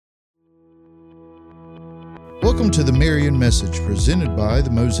Welcome to the Marion Message presented by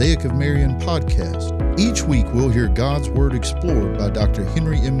the Mosaic of Marion podcast. Each week we'll hear God's Word explored by Dr.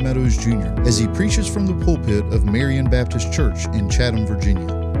 Hank Meadows Jr. as he preaches from the pulpit of Marion Baptist Church in Chatham,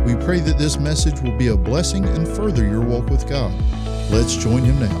 Virginia. We pray that this message will be a blessing and further your walk with God. Let's join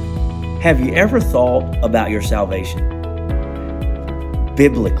him now. Have you ever thought about your salvation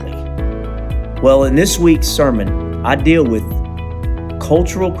biblically? Well, in this week's sermon, I deal with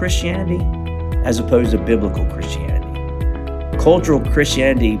cultural Christianity as opposed to biblical Christianity. Cultural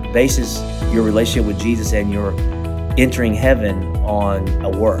Christianity bases your relationship with Jesus and your entering heaven on a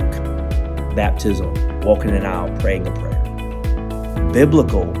work, baptism, walking an aisle, praying a prayer.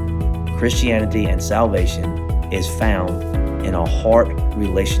 Biblical Christianity and salvation is found in a heart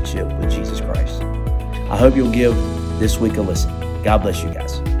relationship with Jesus Christ. I hope you'll give this week a listen. God bless you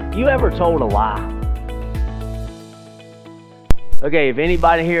guys. You ever told a lie? Okay, if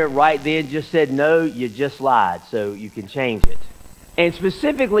anybody here right then just said no, you just lied, so you can change it. And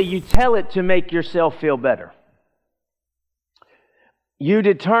specifically, you tell it to make yourself feel better. You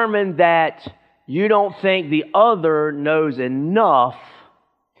determine that you don't think the other knows enough,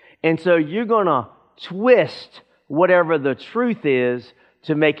 and so you're going to twist whatever the truth is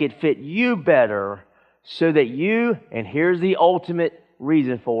to make it fit you better so that you, and here's the ultimate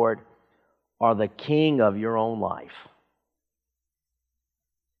reason for it, are the king of your own life.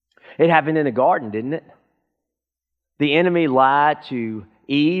 It happened in the garden, didn't it? The enemy lied to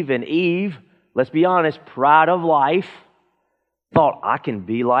Eve, and Eve, let's be honest, pride of life, thought, I can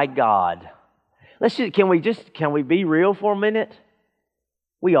be like God. Can we be real for a minute?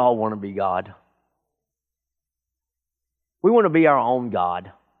 We all want to be God. We want to be our own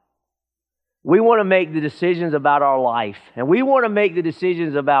God. We want to make the decisions about our life, and we want to make the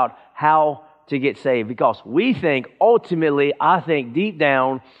decisions about how to get saved, because we think ultimately, I think deep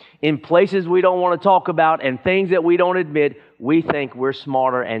down, in places we don't want to talk about and things that we don't admit, we think we're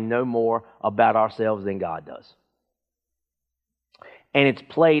smarter and know more about ourselves than God does. And it's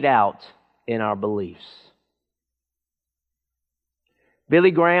played out in our beliefs.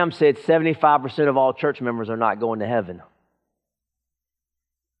 Billy Graham said 75% of all church members are not going to heaven.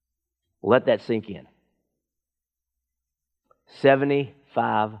 Let that sink in. 75%.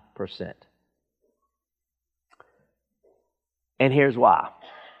 And here's why,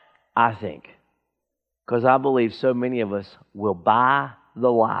 I think. Because I believe so many of us will buy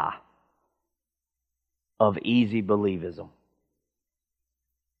the lie of easy believism.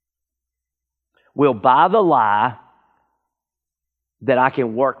 We'll buy the lie that I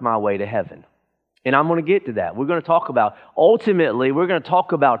can work my way to heaven. And I'm going to get to that. We're going to talk about, ultimately, we're going to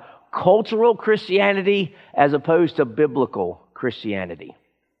talk about cultural Christianity as opposed to biblical Christianity.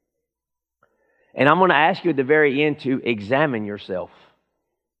 And I'm going to ask you at the very end to examine yourself.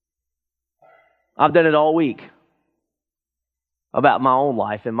 I've done it all week about my own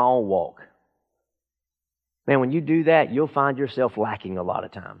life and my own walk. Man, when you do that, you'll find yourself lacking a lot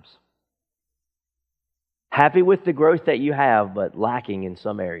of times. Happy with the growth that you have, but lacking in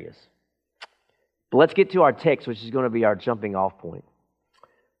some areas. But let's get to our text, which is going to be our jumping off point.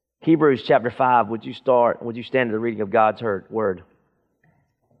 Hebrews chapter 5, would you stand at the reading of God's word?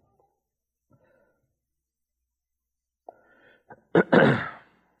 I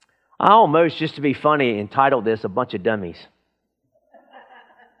almost, just to be funny, entitled this, A Bunch of Dummies.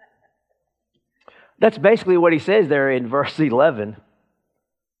 That's basically what he says there in verse 11.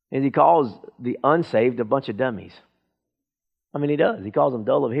 Is he calls the unsaved a bunch of dummies. I mean, he does. He calls them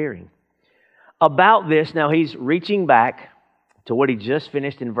dull of hearing. About this, now he's reaching back to what he just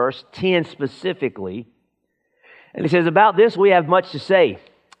finished in verse 10 specifically. And he says, about this we have much to say.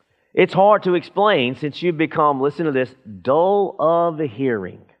 It's hard to explain since you've become, listen to this, dull of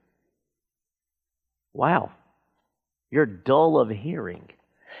hearing. Wow. You're dull of hearing.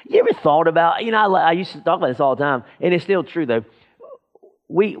 You ever thought about, I used to talk about this all the time, and it's still true though.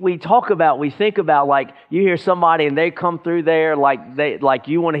 We think about like you hear somebody and they come through there like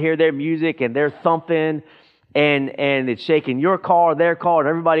you want to hear their music and they're thumping and it's shaking your car, their car, and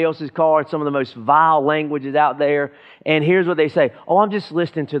everybody else's car, and some of the most vile languages out there. And here's what they say, oh, I'm just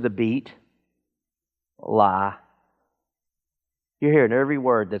listening to the beat. Lie. You're hearing every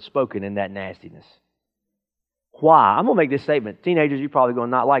word that's spoken in that nastiness. Why? I'm going to make this statement. Teenagers, you're probably going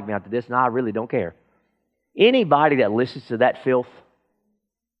to not like me after this, and I really don't care. Anybody that listens to that filth,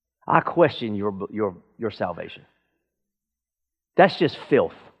 I question your salvation. That's just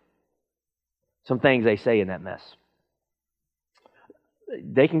filth. Some things they say in that mess.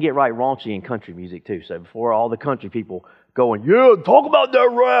 They can get right raunchy in country music too. So before all the country people going, yeah, talk about that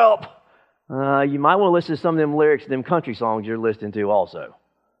rap, you might want to listen to some of them lyrics, them country songs you're listening to also.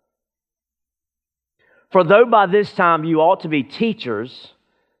 For though by this time you ought to be teachers,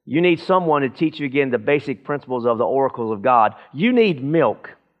 you need someone to teach you again the basic principles of the oracles of God. You need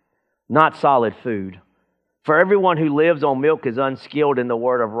milk, not solid food. For everyone who lives on milk is unskilled in the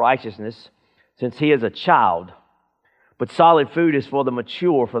word of righteousness, since he is a child. But solid food is for the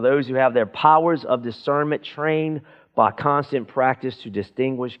mature, for those who have their powers of discernment trained by constant practice to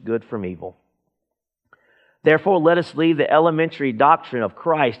distinguish good from evil. Therefore, let us leave the elementary doctrine of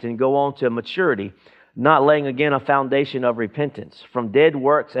Christ and go on to maturity, not laying again a foundation of repentance from dead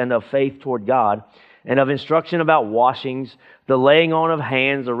works and of faith toward God, and of instruction about washings, the laying on of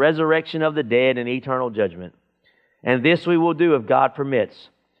hands, the resurrection of the dead, and eternal judgment. And this we will do if God permits.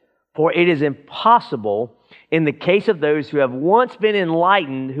 For it is impossible in the case of those who have once been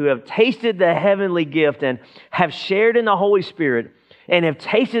enlightened, who have tasted the heavenly gift and have shared in the Holy Spirit, and have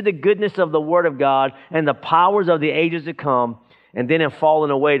tasted the goodness of the Word of God and the powers of the ages to come, and then have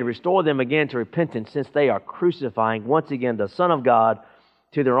fallen away, to restore them again to repentance, since they are crucifying once again the Son of God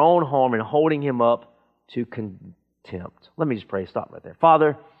to their own harm and holding Him up to contempt. Let me just pray. Stop right there.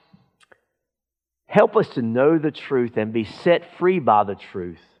 Father, help us to know the truth and be set free by the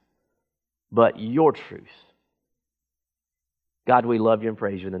truth, but your truth. God, we love you and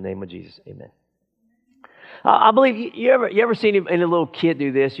praise you in the name of Jesus. Amen. I believe you ever seen any little kid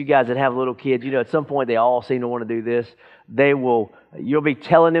do this? You guys that have little kids, at some point they all seem to want to do this. You'll be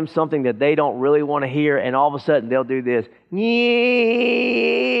telling them something that they don't really want to hear, and all of a sudden they'll do this.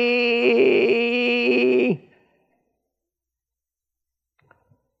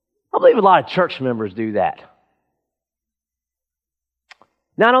 I believe a lot of church members do that.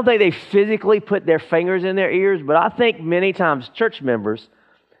 Now, I don't think they physically put their fingers in their ears, but I think many times church members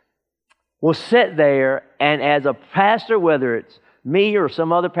will sit there, and as a pastor, whether it's me or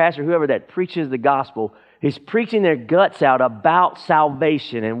some other pastor, whoever that preaches the gospel, is preaching their guts out about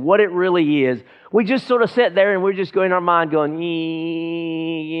salvation and what it really is. We just sort of sit there and we're just going in our mind going,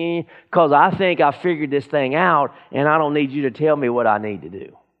 because I think I figured this thing out and I don't need you to tell me what I need to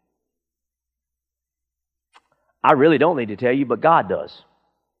do. I really don't need to tell you, but God does.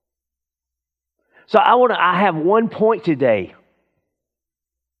 So I have one point today.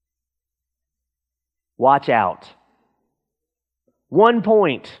 Watch out. One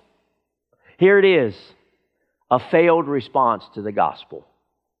point. Here it is. A failed response to the gospel.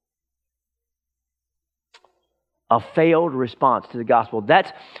 A failed response to the gospel.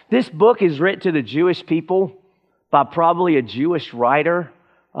 This book is written to the Jewish people by probably a Jewish writer.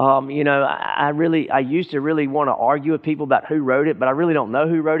 I used to really want to argue with people about who wrote it, but I really don't know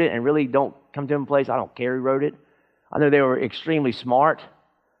who wrote it and really don't come to a place. I don't care who wrote it. I know they were extremely smart.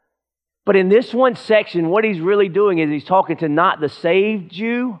 But in this one section, what he's really doing is he's talking to not the saved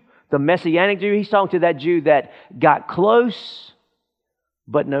Jew, the Messianic Jew. He's talking to that Jew that got close,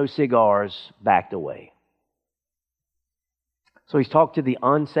 but no cigars, backed away. So he's talking to the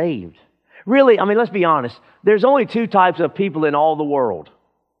unsaved. Really, let's be honest. There's only two types of people in all the world.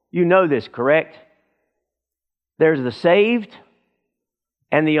 You know this, correct? There's the saved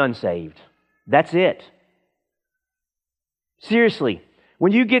and the unsaved. That's it. Seriously.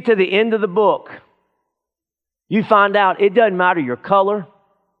 When you get to the end of the book, you find out it doesn't matter your color.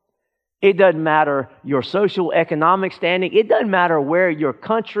 It doesn't matter your social economic standing. It doesn't matter where your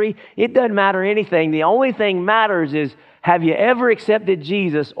country. It doesn't matter anything. The only thing matters is, have you ever accepted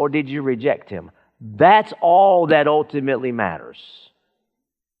Jesus or did you reject Him? That's all that ultimately matters.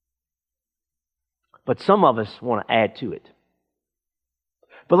 But some of us want to add to it.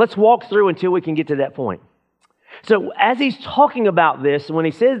 But let's walk through until we can get to that point. So as he's talking about this, when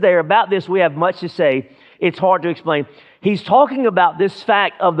he says there, about this we have much to say, it's hard to explain. He's talking about this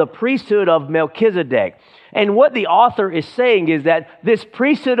fact of the priesthood of Melchizedek. And what the author is saying is that this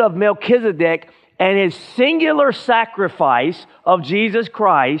priesthood of Melchizedek and his singular sacrifice of Jesus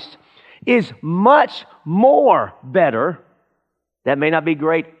Christ is much more better. That may not be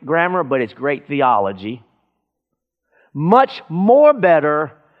great grammar, but it's great theology. Much more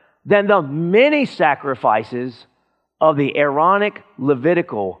better than the many sacrifices of the Aaronic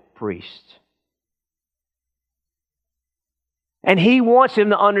Levitical priest. And he wants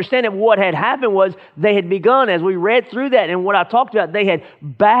him to understand that what had happened was they had begun, as we read through that and what I talked about, they had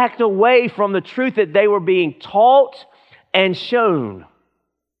backed away from the truth that they were being taught and shown.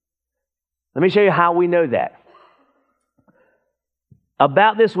 Let me show you how we know that.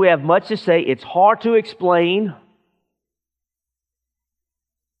 About this we have much to say. It's hard to explain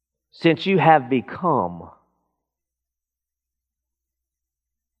since you have become.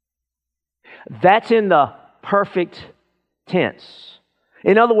 That's in the perfect tense.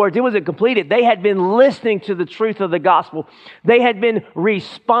 In other words, it wasn't completed. They had been listening to the truth of the gospel. They had been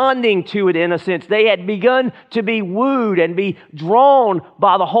responding to it in a sense. They had begun to be wooed and be drawn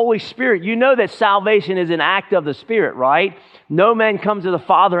by the Holy Spirit. You know that salvation is an act of the Spirit, right? No man comes to the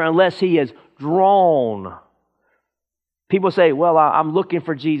Father unless he is drawn. People say, well, I'm looking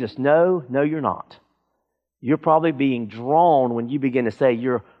for Jesus. No, you're not. You're probably being drawn when you begin to say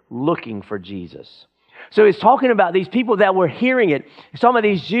you're looking for Jesus. So he's talking about these people that were hearing it. He's talking about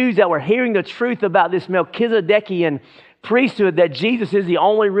these Jews that were hearing the truth about this Melchizedekian priesthood, that Jesus is the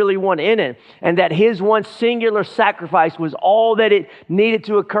only really one in it, and that his one singular sacrifice was all that it needed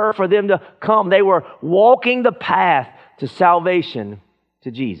to occur for them to come. They were walking the path to salvation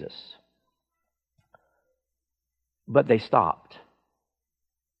to Jesus. But they stopped.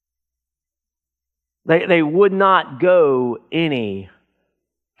 They would not go any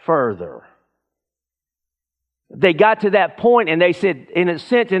further. They got to that point and they said, in a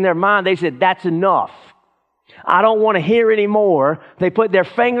sense, in their mind, they said, that's enough. I don't want to hear anymore. They put their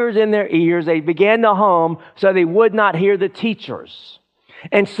fingers in their ears. They began to hum so they would not hear the teachers.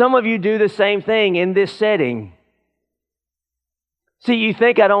 And some of you do the same thing in this setting. See, you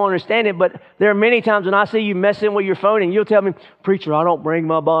think I don't understand it, but there are many times when I see you messing with your phone and you'll tell me, preacher, I don't bring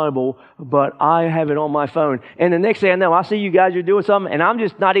my Bible, but I have it on my phone. And the next thing I know, I see you guys are doing something and I'm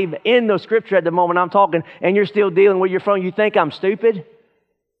just not even in the scripture at the moment I'm talking and you're still dealing with your phone. You think I'm stupid?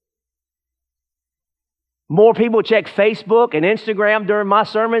 More people check Facebook and Instagram during my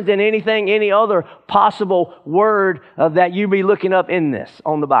sermons than any other possible word that you be looking up in this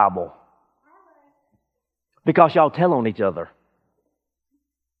on the Bible. Because y'all tell on each other.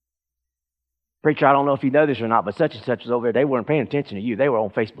 Preacher, I don't know if you know this or not, but such and such was over there. They weren't paying attention to you. They were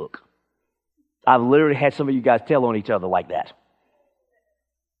on Facebook. I've literally had some of you guys tell on each other like that.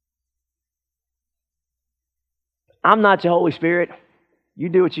 I'm not your Holy Spirit. You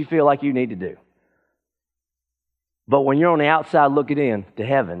do what you feel like you need to do. But when you're on the outside looking in to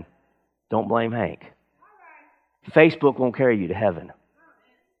heaven, don't blame Hank. Facebook won't carry you to heaven.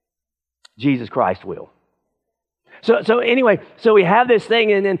 Jesus Christ will. So anyway, so we have this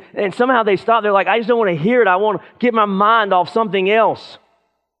thing and somehow they stop. They're like, I just don't want to hear it. I want to get my mind off something else.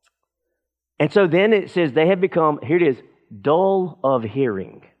 And so then it says they have become, here it is, dull of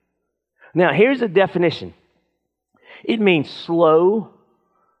hearing. Now here's a definition. It means slow,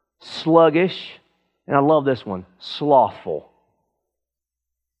 sluggish, and I love this one, slothful.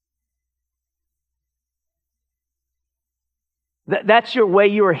 That's your way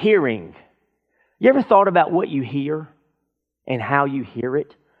you are hearing. You ever thought about what you hear and how you hear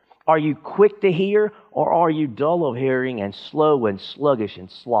it? Are you quick to hear or are you dull of hearing and slow and sluggish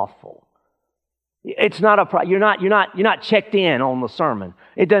and slothful? It's not you're not checked in on the sermon.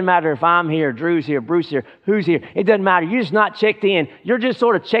 It doesn't matter if I'm here, Drew's here, Bruce here, who's here. It doesn't matter. You're just not checked in. You're just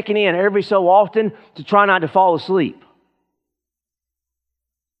sort of checking in every so often to try not to fall asleep.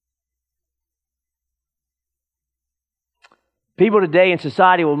 People today in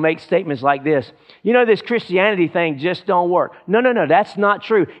society will make statements like this. You know, this Christianity thing just don't work. No, that's not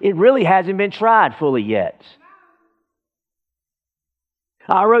true. It really hasn't been tried fully yet.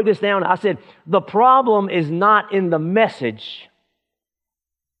 I wrote this down. I said, the problem is not in the message.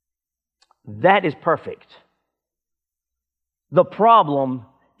 That is perfect. The problem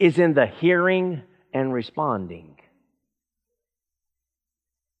is in the hearing and responding.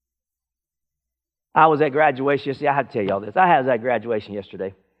 I was at graduation yesterday. I have to tell you all this. I was at graduation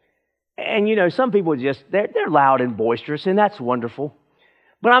yesterday. And you know, some people they're loud and boisterous, and that's wonderful.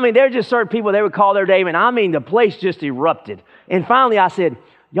 But I mean, there are just certain people, they would call their name, and I mean, the place just erupted. And finally I said,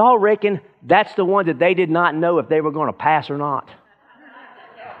 y'all reckon that's the ones that they did not know if they were going to pass or not?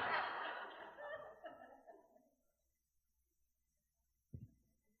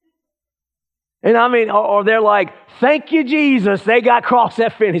 And I mean, or they're like, thank you, Jesus, they got across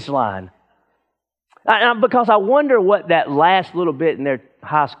that finish line. Because I wonder what that last little bit in their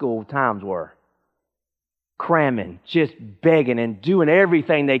high school times were. Cramming, just begging and doing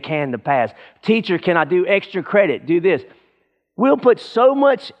everything they can to pass. Teacher, can I do extra credit? Do this. We'll put so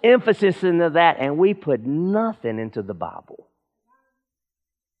much emphasis into that and we put nothing into the Bible.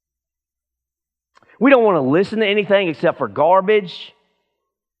 We don't want to listen to anything except for garbage.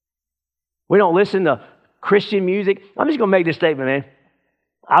 We don't listen to Christian music. I'm just going to make this statement, man.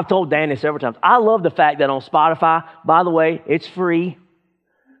 I've told Dan this several times. I love the fact that on Spotify, by the way, it's free.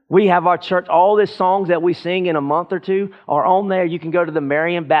 We have our church, all these songs that we sing in a month or two are on there. You can go to the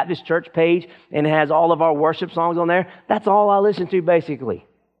Marion Baptist Church page and it has all of our worship songs on there. That's all I listen to basically.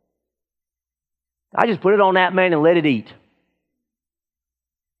 I just put it on that, man, and let it eat.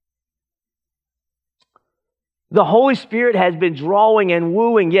 The Holy Spirit has been drawing and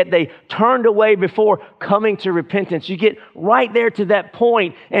wooing, yet they turned away before coming to repentance. You get right there to that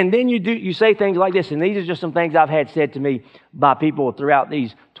point, and then you say things like this, and these are just some things I've had said to me by people throughout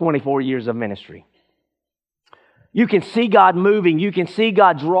these 24 years of ministry. You can see God moving. You can see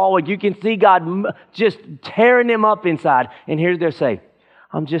God drawing. You can see God just tearing them up inside. And here's their say,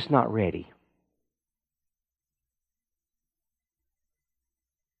 I'm just not ready.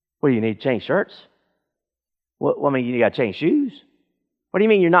 What do you need? Change shirts? Well, I mean, you got to change shoes? What do you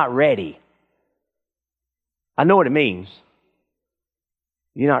mean you're not ready? I know what it means.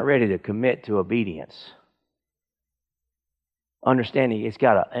 You're not ready to commit to obedience. Understanding it's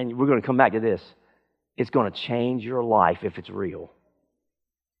got to, and we're going to come back to this, it's going to change your life if it's real.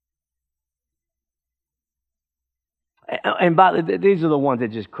 And these are the ones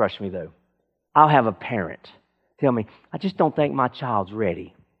that just crush me, though. I'll have a parent tell me, I just don't think my child's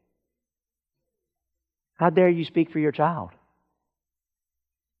ready. How dare you speak for your child?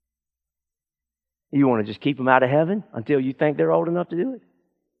 You want to just keep them out of heaven until you think they're old enough to do it?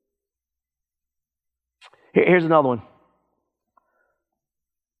 Here's another one.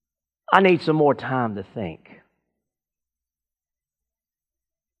 I need some more time to think.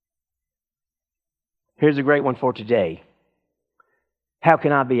 Here's a great one for today. How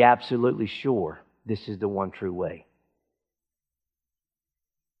can I be absolutely sure this is the one true way?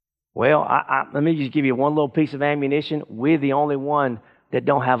 Well, let me just give you one little piece of ammunition. We're the only one that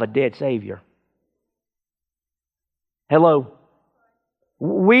don't have a dead Savior. Hello?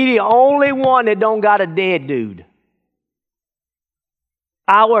 We the only one that don't got a dead dude.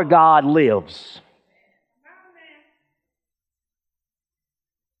 Our God lives.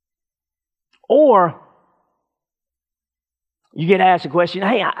 Or you get asked a question,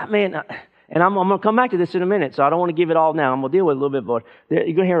 hey, man, and I'm going to come back to this in a minute, so I don't want to give it all now. I'm going to deal with it a little bit more. You're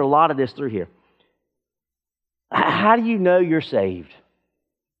going to hear a lot of this through here. How do you know you're saved?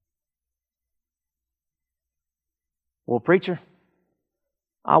 Well, preacher,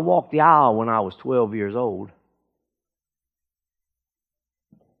 I walked the aisle when I was 12 years old.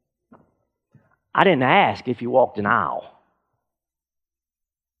 I didn't ask if you walked an aisle.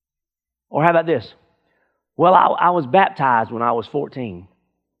 Or how about this? Well, I was baptized when I was 14.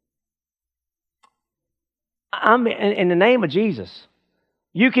 I'm in the name of Jesus.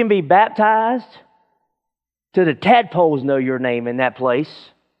 You can be baptized till the tadpoles know your name in that place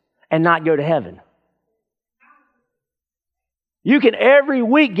and not go to heaven. You can every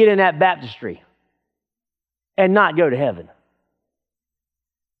week get in that baptistry and not go to heaven.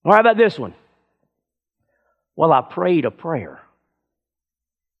 Or how about this one? Well, I prayed a prayer.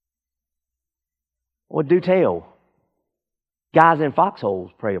 Well, do tell. Guys in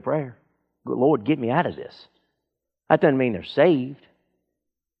foxholes pray a prayer. Good Lord, get me out of this. That doesn't mean they're saved.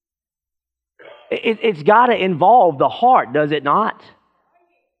 It's got to involve the heart, does it not?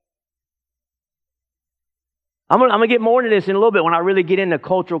 I'm going to get more into this in a little bit when I really get into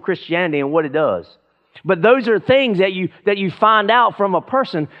cultural Christianity and what it does. But those are things that you find out from a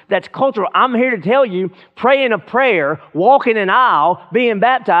person that's cultural. I'm here to tell you, praying a prayer, walking an aisle, being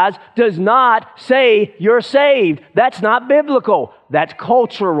baptized does not say you're saved. That's not biblical. That's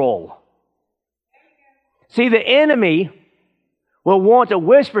cultural. See, the enemy will want to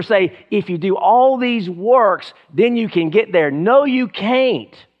whisper, say, if you do all these works, then you can get there. No, you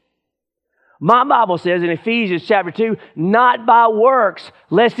can't. My Bible says in Ephesians chapter 2, not by works,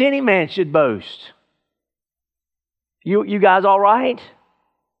 lest any man should boast. You guys all right?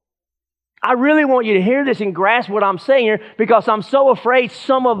 I really want you to hear this and grasp what I'm saying here, because I'm so afraid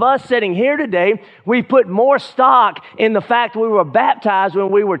some of us sitting here today, we put more stock in the fact we were baptized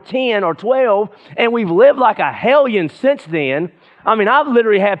when we were 10 or 12, and we've lived like a hellion since then. I mean, I've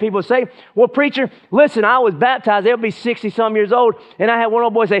literally had people say, well, preacher, listen, I was baptized. They'll be 60-some years old. And I had one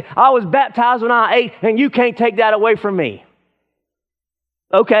old boy say, I was baptized when I was 8, and you can't take that away from me.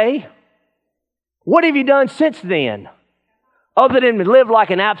 Okay. What have you done since then? Other than live like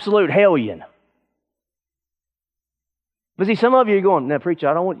an absolute hellion. But see, some of you are going, now, preacher,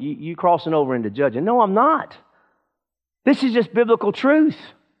 I don't want you crossing over into judging. No, I'm not. This is just biblical truth.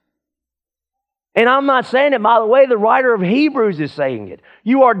 And I'm not saying it, by the way, the writer of Hebrews is saying it.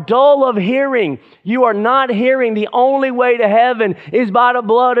 You are dull of hearing. You are not hearing. The only way to heaven is by the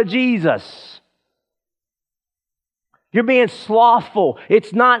blood of Jesus. You're being slothful.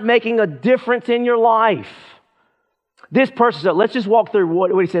 It's not making a difference in your life. This person, so let's just walk through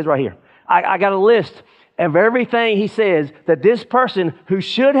what he says right here. I got a list of everything he says that this person who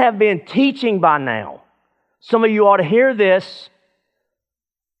should have been teaching by now. Some of you ought to hear this.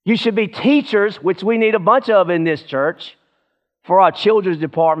 You should be teachers, which we need a bunch of in this church, for our children's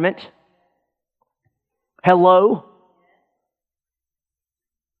department. Hello?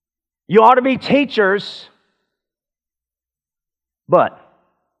 You ought to be teachers, but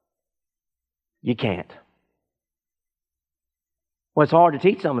you can't. Well, it's hard to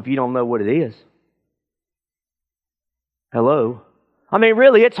teach something if you don't know what it is. Hello? I mean,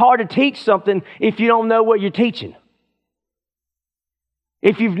 really, it's hard to teach something if you don't know what you're teaching.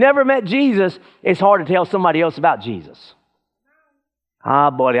 If you've never met Jesus, it's hard to tell somebody else about Jesus.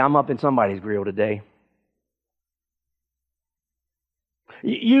 Buddy, I'm up in somebody's grill today.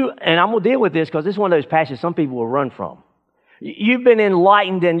 And I'm going to deal with this because this is one of those passages some people will run from. You've been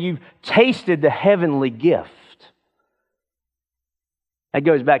enlightened and you've tasted the heavenly gift. That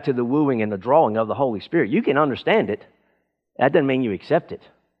goes back to the wooing and the drawing of the Holy Spirit. You can understand it. That doesn't mean you accept it.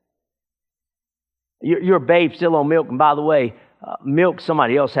 You're a babe still on milk, and by the way, milk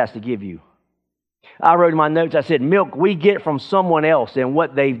somebody else has to give you. I wrote in my notes, I said, milk we get from someone else and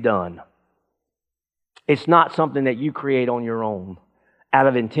what they've done. It's not something that you create on your own out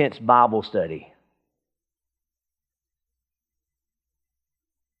of intense Bible study.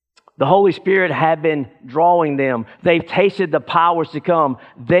 The Holy Spirit had been drawing them. They've tasted the powers to come.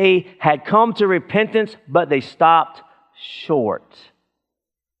 They had come to repentance, but they stopped short.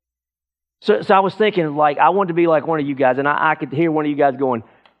 So I was thinking, I wanted to be like one of you guys, and I could hear one of you guys going,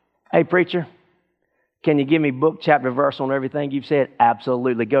 "Hey, preacher, can you give me book, chapter, verse on everything you've said?"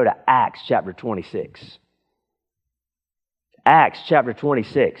 Absolutely. Go to Acts chapter 26. Acts chapter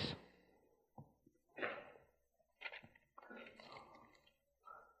 26.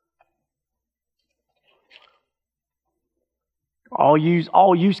 All you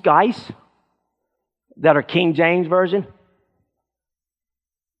guys that are King James Version,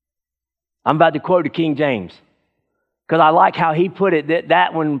 I'm about to quote the King James because I like how he put it.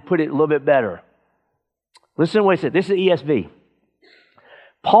 That one put it a little bit better. Listen to what he said. This is ESV.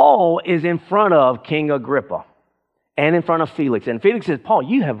 Paul is in front of King Agrippa and in front of Felix. And Felix says, "Paul,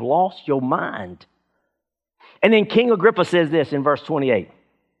 you have lost your mind." And then King Agrippa says this in verse 28.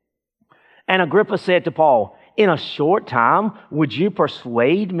 And Agrippa said to Paul, "In a short time, would you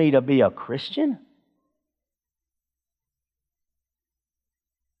persuade me to be a Christian?"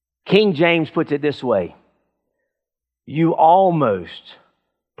 King James puts it this way: "You almost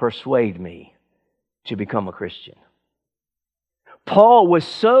persuade me to become a Christian." Paul was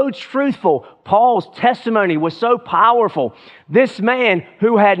so truthful. Paul's testimony was so powerful. This man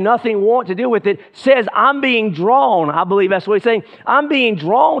who had nothing want to do with it says, "I'm being drawn." I believe that's what he's saying. "I'm being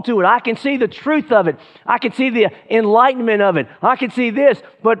drawn to it. I can see the truth of it. I can see the enlightenment of it. I can see this.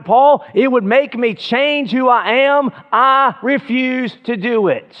 But Paul, it would make me change who I am. I refuse to do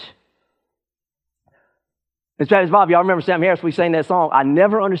it." As Travis Bob, y'all remember Sam Harris, we sang that song. I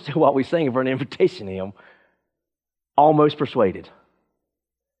never understood what we sang for an invitation to him. Almost persuaded.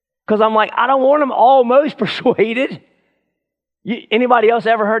 Because I'm like, I don't want him almost persuaded. Anybody else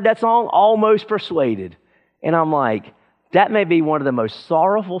ever heard that song? Almost persuaded. And I'm like, that may be one of the most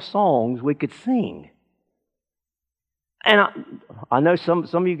sorrowful songs we could sing. And I know some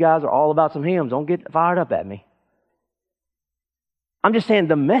of you guys are all about some hymns. Don't get fired up at me. I'm just saying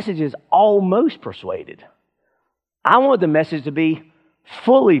the message is almost persuaded. I want the message to be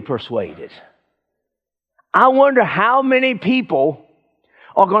fully persuaded. I wonder how many people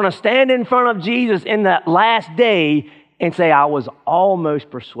are going to stand in front of Jesus in that last day and say, "I was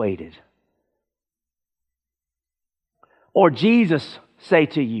almost persuaded." Or Jesus say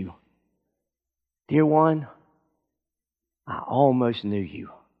to you, "Dear one, I almost knew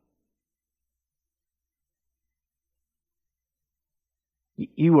you.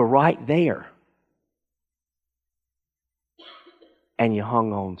 You were right there. And you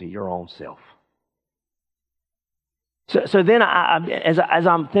hung on to your own self." So then, as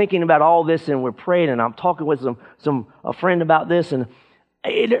I'm thinking about all this, and we're praying, and I'm talking with a friend about this, and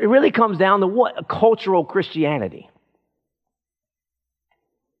it really comes down to what cultural Christianity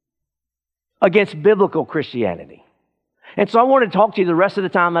against biblical Christianity. And so I want to talk to you the rest of the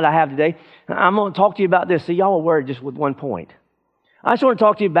time that I have today. I'm going to talk to you about this. So y'all are worried just with one point. I just want to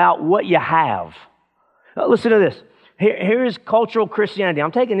talk to you about what you have. Listen to this. Here's cultural Christianity.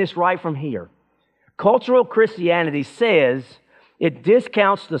 I'm taking this right from here. Cultural Christianity says it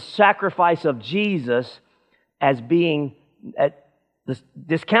discounts the sacrifice of Jesus as being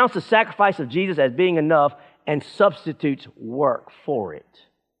enough and substitutes work for it.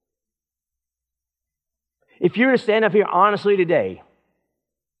 If you were to stand up here honestly today,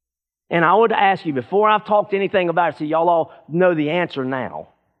 and I would ask you before I've talked anything about it, so y'all all know the answer now.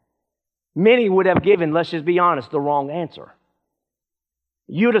 Many would have given, let's just be honest, the wrong answer.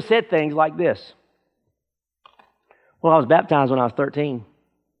 You would have said things like this: "Well, I was baptized when I was 13.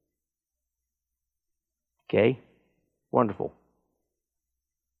 Okay? Wonderful.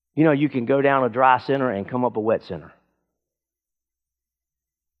 You know, you can go down a dry center and come up a wet center.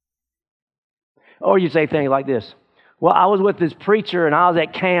 Or you say things like this. Well, I was with this preacher and I was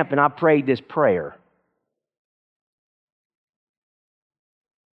at camp and I prayed this prayer.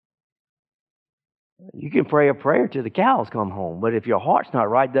 You can pray a prayer till the cows come home, but if your heart's not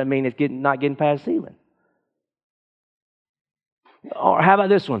right, doesn't mean it's not getting past the ceiling. Or how about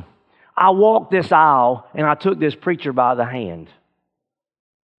this one? I walked this aisle and I took this preacher by the hand.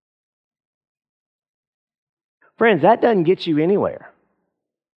 Friends, that doesn't get you anywhere.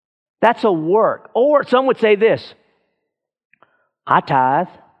 That's a work. Or some would say this, I tithe.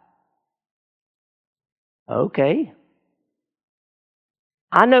 Okay.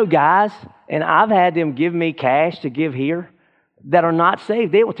 I know guys, and I've had them give me cash to give here that are not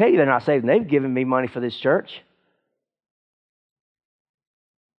saved. They will tell you they're not saved, and they've given me money for this church.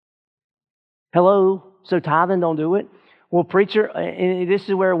 Hello? So tithing don't do it? Well, preacher, and this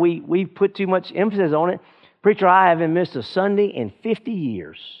is where we put too much emphasis on it. Preacher, I haven't missed a Sunday in 50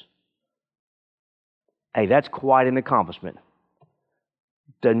 years. Hey, that's quite an accomplishment.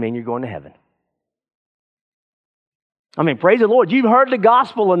 Doesn't mean you're going to heaven. I mean, praise the Lord, you've heard the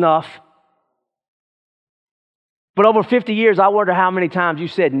gospel enough. But over 50 years, I wonder how many times you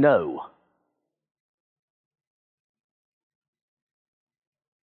said no.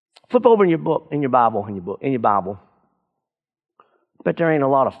 Flip over in your book, in your Bible. Bet there ain't a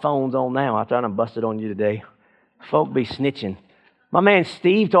lot of phones on now. I thought I busted on you today. Folk be snitching. My man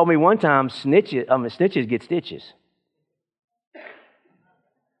Steve told me one time, snitches get stitches.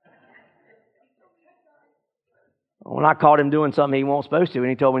 When I caught him doing something he wasn't supposed to, and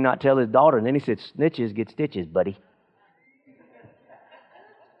he told me not to tell his daughter, and then he said, snitches get stitches, buddy.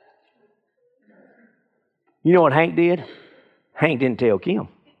 You know what Hank did? Hank didn't tell Kim.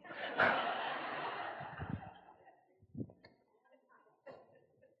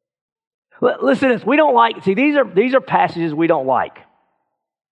 Listen to this. We don't like, see, these are passages we don't like.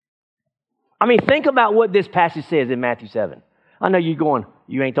 I mean, think about what this passage says in Matthew 7. I know you're going,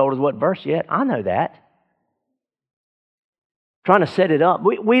 you ain't told us what verse yet. I know that. Trying to set it up.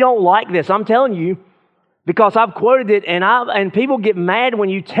 We don't like this. I'm telling you, because I've quoted it, and people get mad when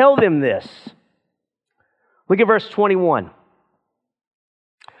you tell them this. Look at verse 21.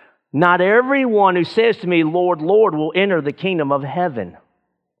 Not everyone who says to me, Lord, Lord, will enter the kingdom of heaven.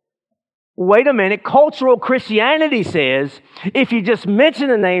 Wait a minute. Cultural Christianity says if you just mention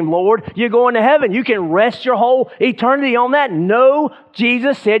the name Lord, you're going to heaven. You can rest your whole eternity on that. No,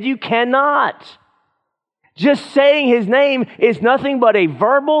 Jesus said you cannot. Just saying His name is nothing but a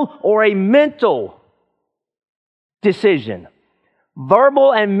verbal or a mental decision.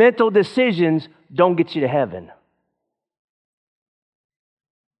 Verbal and mental decisions don't get you to heaven.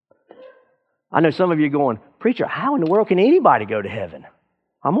 I know some of you are going, preacher, how in the world can anybody go to heaven?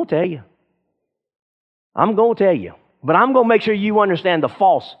 I'm going to tell you. I'm going to tell you. But I'm going to make sure you understand the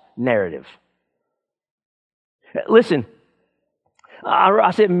false narrative. Listen,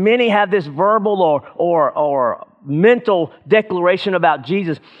 I said many have this verbal or mental declaration about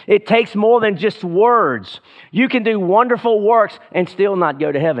Jesus. It takes more than just words. You can do wonderful works and still not go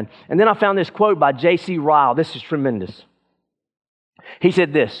to heaven. And then I found this quote by J.C. Ryle. This is tremendous. He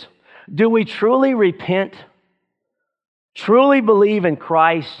said this, do we truly repent, truly believe in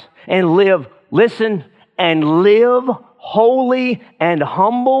Christ, and live, listen, and live holy and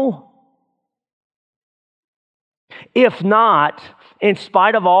humble? If not, in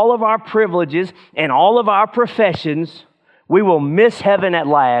spite of all of our privileges and all of our professions, we will miss heaven at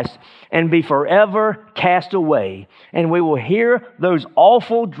last and be forever cast away. And we will hear those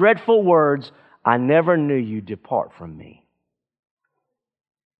awful, dreadful words, I never knew you, depart from me.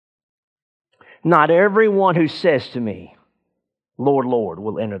 Not everyone who says to me, Lord, Lord,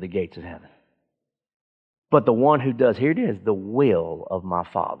 will enter the gates of heaven. But the one who does, here it is, the will of my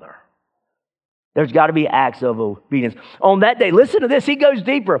Father. There's got to be acts of obedience. On that day, listen to this, he goes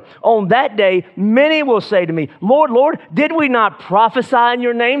deeper. On that day, many will say to me, Lord, Lord, did we not prophesy in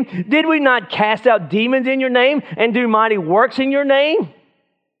your name? Did we not cast out demons in your name and do mighty works in your name?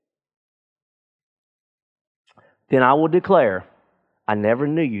 Then I will declare, I never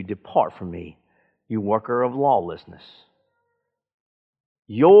knew you. Depart from me, you worker of lawlessness.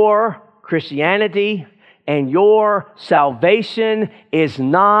 Your Christianity and your salvation is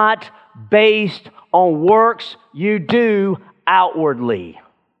not based on works you do outwardly.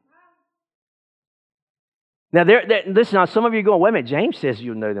 Now, listen. Now, some of you are going, wait a minute. James says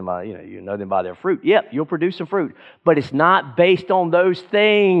you'll know them by, you know them by their fruit. Yep, you'll produce some fruit, but it's not based on those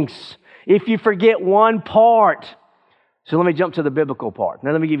things. If you forget one part, So let me jump to the biblical part.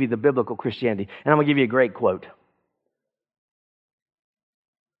 Now let me give you the biblical Christianity, and I'm going to give you a great quote.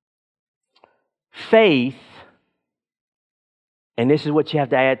 Faith, and this is what you have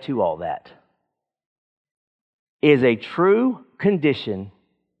to add to all that, is a true condition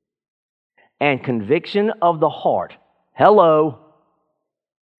and conviction of the heart. Hello.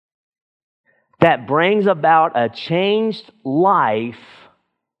 That brings about a changed life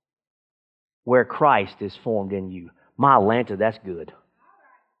where Christ is formed in you. My Lanta, that's good.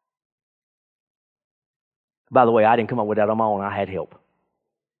 By the way, I didn't come up with that on my own. I had help.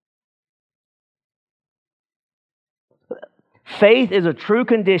 Faith is a true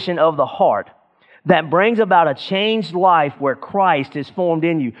condition of the heart that brings about a changed life where Christ is formed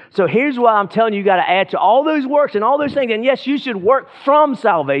in you. So here's what I'm telling you, you got to add to all those works and all those things. And yes, you should work from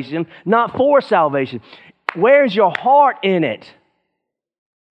salvation, not for salvation. Where's your heart in it?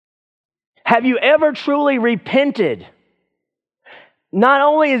 Have you ever truly repented? Not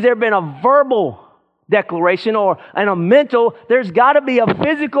only has there been a verbal declaration and a mental, there's got to be a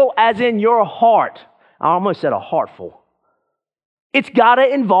physical, as in your heart. I almost said a heartful. It's got to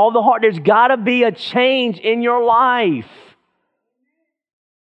involve the heart. There's got to be a change in your life.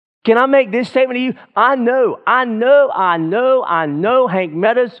 Can I make this statement to you? I know Hank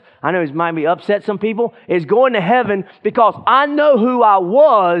Meadows, I know he's might be upset some people, is going to heaven because I know who I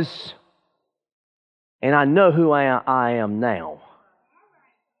was and I know who I am now.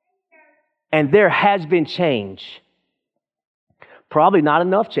 And there has been change. Probably not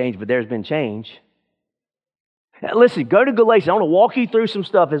enough change, but there's been change. Now, listen, go to Galatians. I want to walk you through some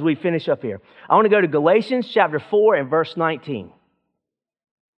stuff as we finish up here. I want to go to Galatians chapter 4 and verse 19.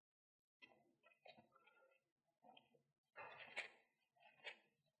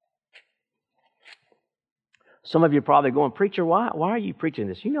 Some of you are probably going, preacher, why are you preaching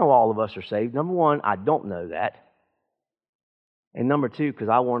this? You know all of us are saved. Number one, I don't know that. And number two, because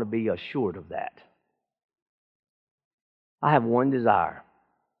I want to be assured of that. I have one desire: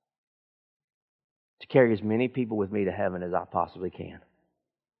 to carry as many people with me to heaven as I possibly can.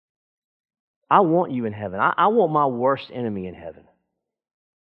 I want you in heaven. I want my worst enemy in heaven.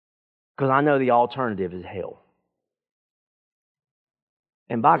 Because I know the alternative is hell.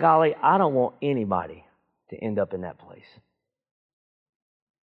 And by golly, I don't want anybody to end up in that place.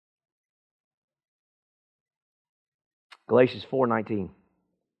 Galatians 4:19.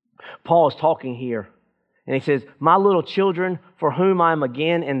 Paul is talking here, and he says, "My little children, for whom I am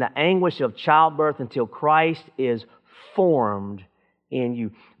again in the anguish of childbirth until Christ is formed in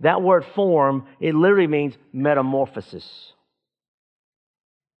you." That word form, it literally means metamorphosis.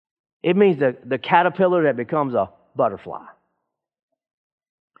 It means the caterpillar that becomes a butterfly.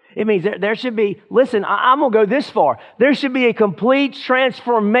 It means there should be, listen, I'm going to go this far. There should be a complete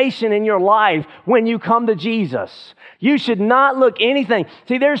transformation in your life when you come to Jesus. You should not look anything.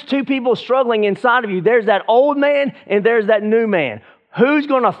 See, there's two people struggling inside of you. There's that old man and there's that new man. Who's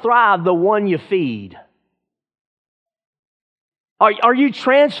going to thrive? The one you feed. Are you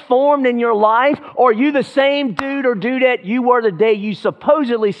transformed in your life? Or are you the same dude or dudette you were the day you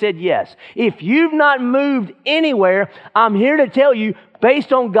supposedly said yes? If you've not moved anywhere, I'm here to tell you,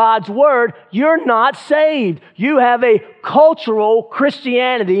 based on God's Word, you're not saved. You have a cultural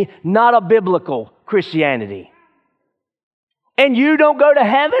Christianity, not a biblical Christianity. And you don't go to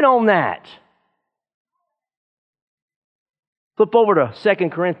heaven on that. Flip over to 2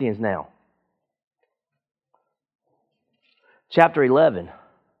 Corinthians now. Chapter 11.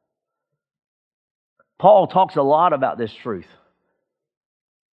 Paul talks a lot about this truth.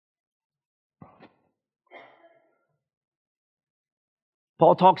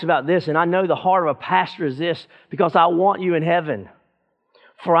 Paul talks about this, and I know the heart of a pastor is this, because I want you in heaven.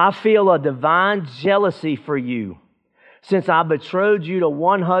 For I feel a divine jealousy for you, since I betrothed you to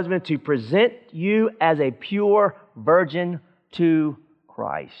one husband to present you as a pure virgin to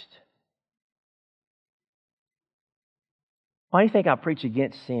Christ. Why do you think I preach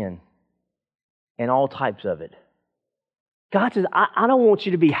against sin and all types of it? God says, I don't want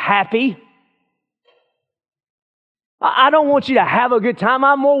you to be happy. I don't want you to have a good time.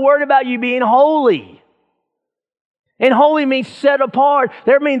 I'm more worried about you being holy. And holy means set apart.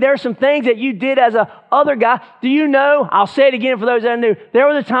 There's some things that you did as a other guy. Do you know, I'll say it again for those that knew, there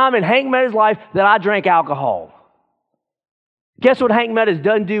was a time in Hank Meadows' life that I drank alcohol. Guess what Hank Meadows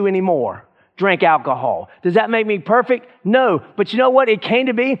doesn't do anymore? Drink alcohol. Does that make me perfect? No. But you know what? It came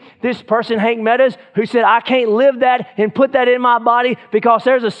to be this person, Hank Meadows, who said, I can't live that and put that in my body because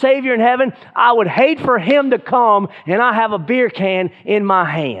there's a Savior in heaven. I would hate for Him to come and I have a beer can in my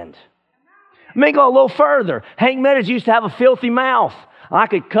hand. Let me go a little further. Hank Meadows used to have a filthy mouth. I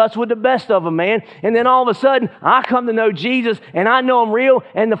could cuss with the best of them, man. And then all of a sudden, I come to know Jesus and I know Him real.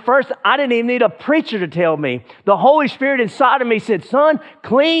 And I didn't even need a preacher to tell me. The Holy Spirit inside of me said, son,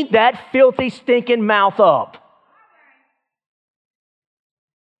 clean that filthy, stinking mouth up.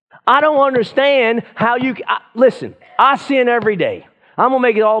 I don't understand how listen, I sin every day. I'm going to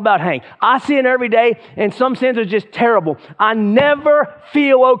make it all about Hank. I sin every day, and some sins are just terrible. I never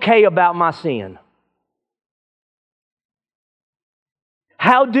feel okay about my sin.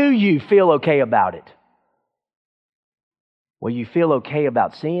 How do you feel okay about it? Well, you feel okay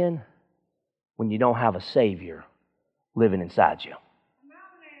about sin when you don't have a Savior living inside you.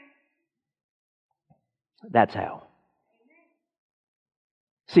 That's how.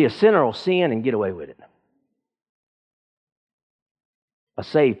 See, a sinner will sin and get away with it. A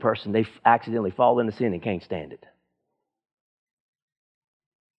saved person, they accidentally fall into sin and can't stand it.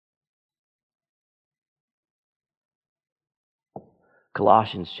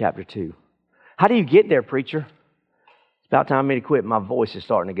 Colossians chapter 2. How do you get there, preacher? It's about time for me to quit. My voice is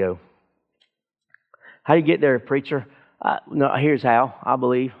starting to go. How do you get there, preacher? No, here's how, I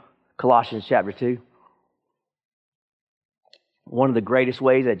believe. Colossians chapter 2. One of the greatest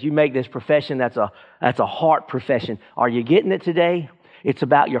ways that you make this profession, that's a heart profession. Are you getting it today? It's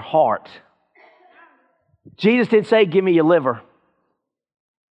about your heart. Jesus didn't say, give me your liver.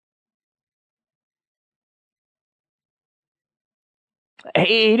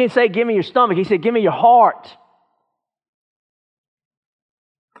 He didn't say, give me your stomach. He said, give me your heart.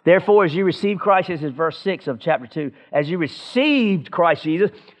 Therefore, as you receive Christ, this is verse 6 of chapter 2. As you received Christ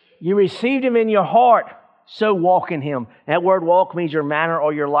Jesus, you received Him in your heart, so walk in Him. That word walk means your manner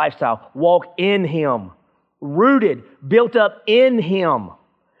or your lifestyle. Walk in Him. Rooted, built up in Him.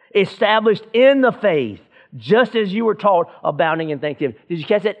 Established in the faith, just as you were taught, abounding in thanksgiving. Did you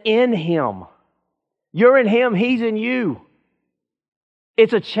catch that? In Him. You're in Him, He's in you.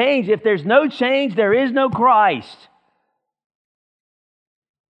 It's a change. If there's no change, there is no Christ.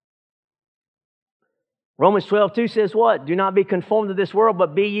 Romans 12:2 says what? Do not be conformed to this world,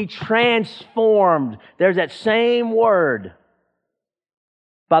 but be ye transformed. There's that same word.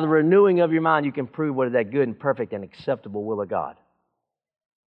 By the renewing of your mind, you can prove what is that good and perfect and acceptable will of God.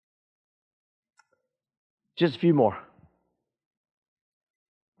 Just a few more.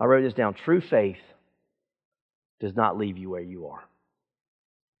 I wrote this down. True faith does not leave you where you are.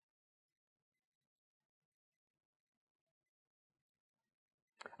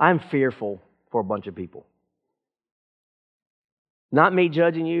 I'm fearful for a bunch of people. Not me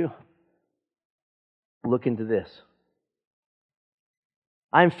judging you. Look into this.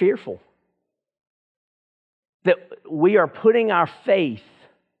 I'm fearful that we are putting our faith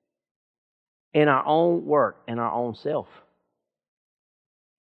in our own work and our own self.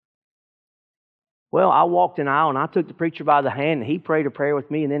 Well, I walked an aisle and I took the preacher by the hand and he prayed a prayer with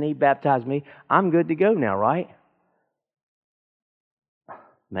me and then he baptized me. I'm good to go now, right?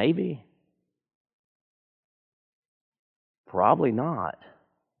 Maybe. Probably not.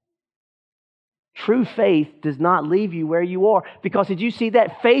 True faith does not leave you where you are. Because did you see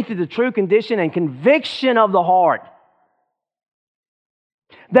that? Faith is the true condition and conviction of the heart.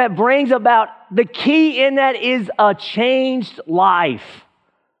 That brings about, the key in that is a changed life.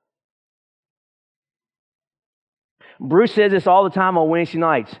 Bruce says this all the time on Wednesday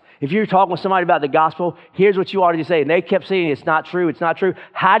nights. If you're talking with somebody about the gospel, here's what you ought to say. And they kept saying, it's not true, it's not true.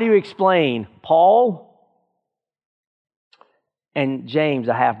 How do you explain Paul and James,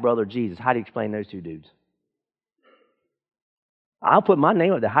 a half-brother of Jesus? How do you explain those two dudes? I'll put my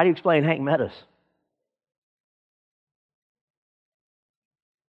name up there. How do you explain Hank Meadows?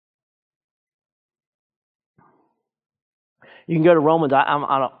 You can go to Romans. We're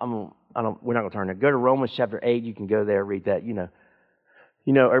not going to turn there. Go to Romans chapter 8. You can go there, read that. You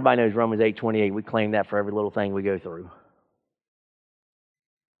know, everybody knows Romans 8:28. We claim that for every little thing we go through.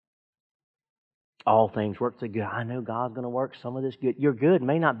 All things work to good. I know God's going to work some of this good. Your good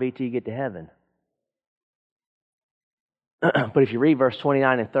may not be till you get to heaven. But if you read verse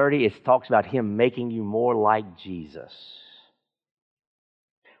 29 and 30, it talks about Him making you more like Jesus.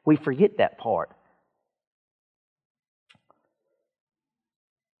 We forget that part.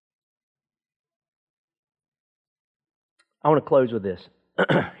 I want to close with this.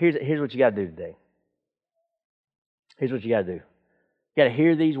 Here's what you got to do today. Here's what you got to do. You got to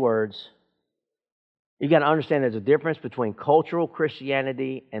hear these words. You got to understand there's a difference between cultural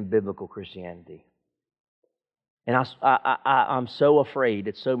Christianity and biblical Christianity. And I'm so afraid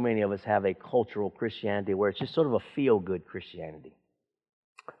that so many of us have a cultural Christianity where it's just sort of a feel-good Christianity.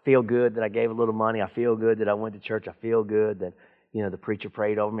 I feel good that I gave a little money. I feel good that I went to church. I feel good that, the preacher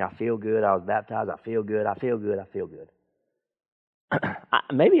prayed over me. I feel good. I was baptized. I feel good. I feel good. I feel good.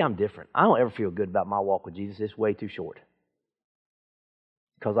 maybe I'm different. I don't ever feel good about my walk with Jesus. It's way too short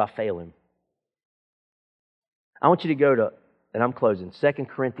because I fail him. I want you to go to, and I'm closing, 2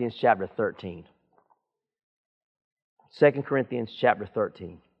 Corinthians chapter 13. 2 Corinthians chapter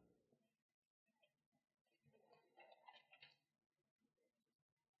 13.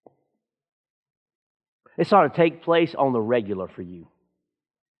 This ought to take place on the regular for you.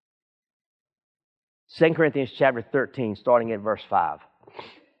 2 Corinthians chapter 13, starting at verse 5.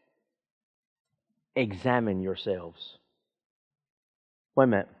 Examine yourselves. Wait a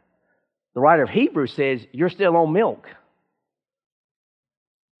minute. The writer of Hebrews says you're still on milk.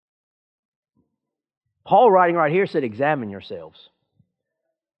 Paul writing right here said examine yourselves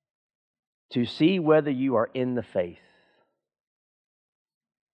to see whether you are in the faith.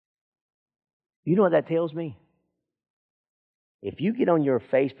 You know what that tells me? If you get on your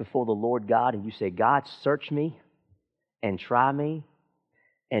face before the Lord God and you say, God, search me and try me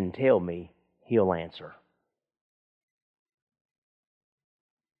and tell me, He'll answer.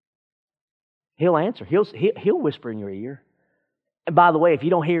 He'll answer. He'll whisper in your ear. And by the way, if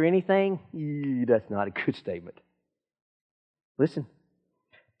you don't hear anything, that's not a good statement. Listen.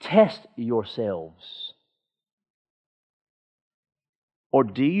 Test yourselves. Or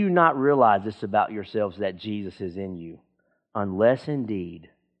do you not realize this about yourselves, that Jesus is in you, unless indeed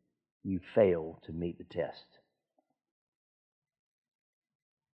you fail to meet the test?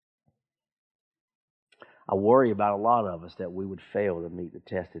 I worry about a lot of us that we would fail to meet the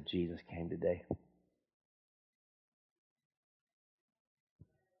test if Jesus came today.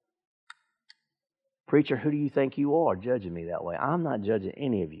 Preacher, who do you think you are judging me that way? I'm not judging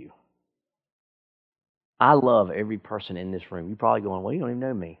any of you. I love every person in this room. You're probably going, well, you don't even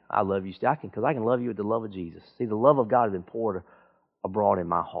know me. I love you still, because I can love you with the love of Jesus. See, the love of God has been poured abroad in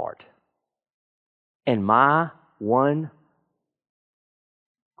my heart. And my one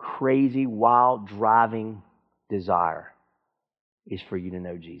crazy, wild, driving desire is for you to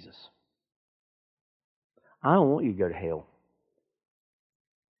know Jesus. I don't want you to go to hell.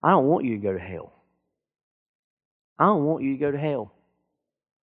 I don't want you to go to hell. I don't want you to go to hell.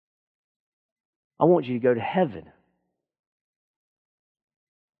 I want you to go to heaven.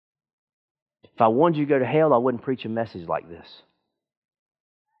 If I wanted you to go to hell, I wouldn't preach a message like this.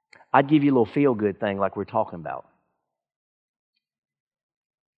 I'd give you a little feel-good thing like we're talking about.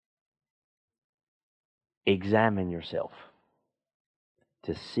 Examine yourself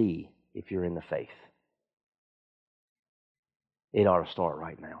to see if you're in the faith. It ought to start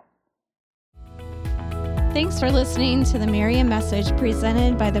right now. Thanks for listening to the Marion message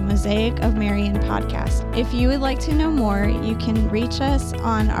presented by the Mosaic of Marion podcast. If you would like to know more, you can reach us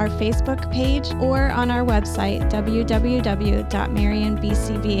on our Facebook page or on our website,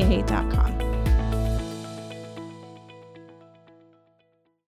 www.marionbcva.com.